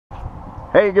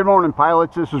Hey, good morning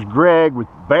pilots. This is Greg with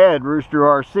Bad Rooster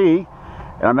RC,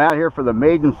 and I'm out here for the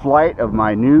maiden flight of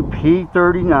my new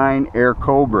P-39 Air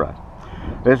Cobra.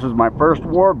 This is my first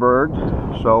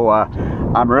warbird, so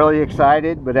I'm really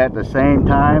excited, but at the same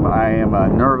time I am a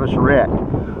nervous wreck.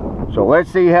 So let's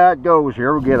see how it goes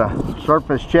here. We'll get a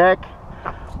surface check.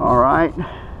 All right,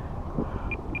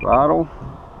 throttle.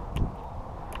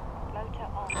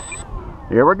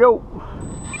 Here we go.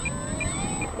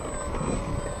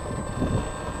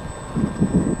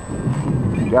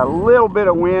 Got a little bit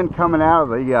of wind coming out of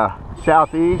the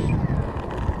southeast.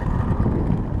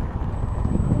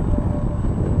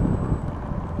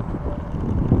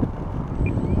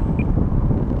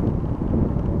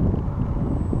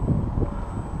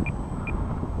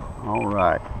 All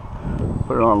right,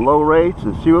 put it on low rates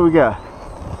and see what we got.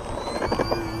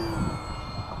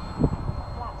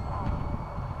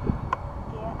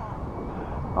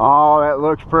 Oh, that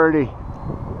looks pretty.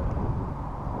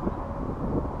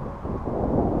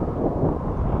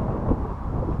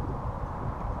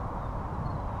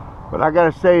 But I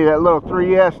gotta say, that little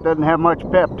 3S doesn't have much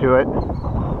pep to it.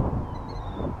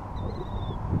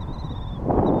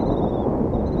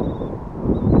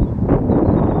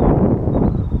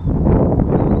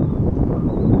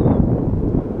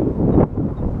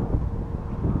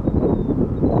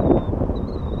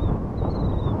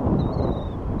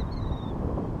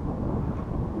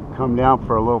 Come down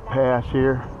for a little pass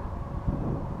here.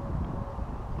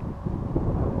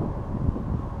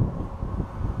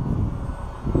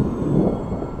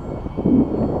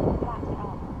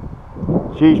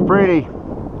 She's pretty.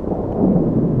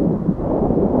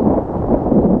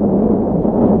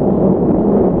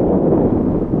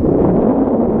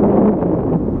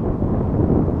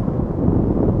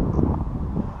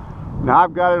 Now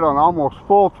I've got it on almost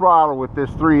full throttle with this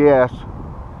 3S.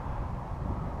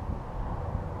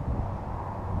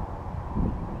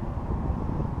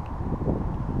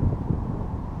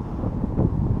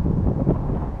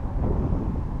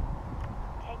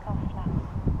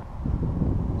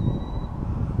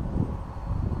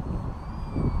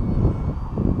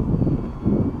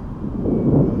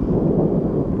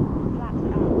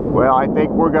 Well, I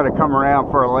think we're going to come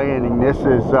around for a landing. This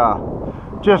is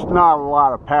just not a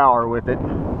lot of power with it.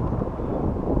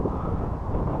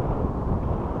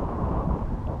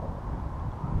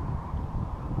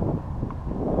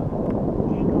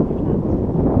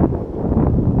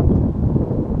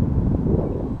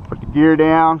 Put the gear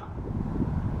down.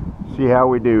 See how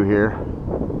we do here.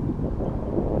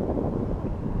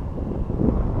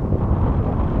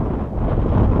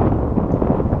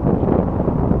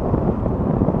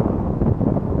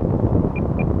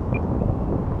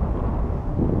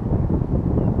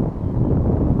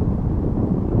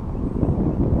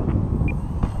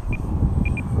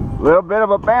 A little bit of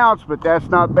a bounce, but that's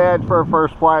not bad for a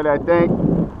first flight, I think.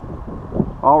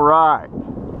 All right.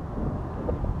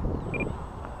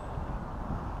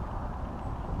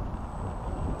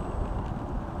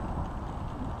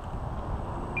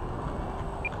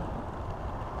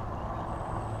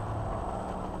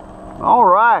 All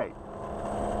right.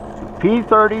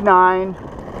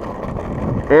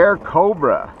 P-39 Air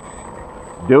Cobra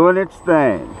doing its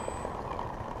thing.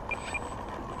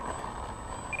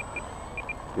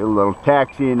 Get a little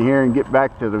taxi in here and get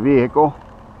back to the vehicle.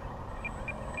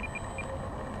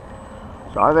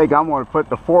 So I think I'm going to put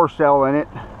the 4-cell in it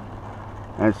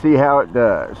and see how it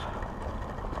does.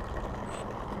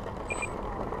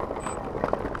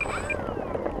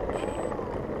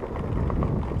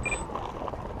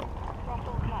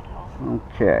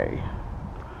 Okay.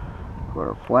 Put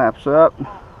our flaps up.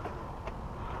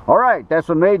 All right, that's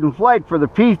a maiden flight for the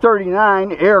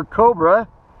P-39 Air Cobra.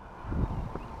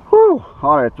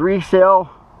 On a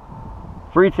 3-cell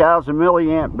 3000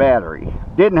 milliamp battery.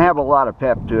 Didn't have a lot of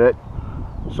pep to it,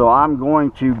 so I'm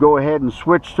going to go ahead and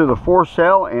switch to the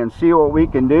 4-cell and see what we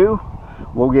can do.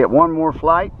 We'll get one more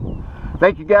flight.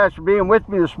 Thank you guys for being with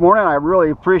me this morning. I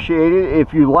really appreciate it.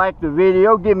 If you liked the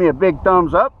video, give me a big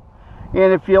thumbs up,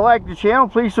 and if you like the channel,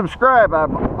 please subscribe.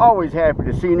 I'm always happy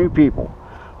to see new people.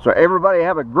 So everybody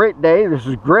have a great day. This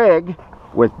is Greg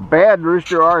with Bad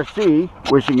Rooster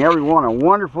RC, wishing everyone a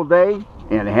wonderful day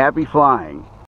and happy flying.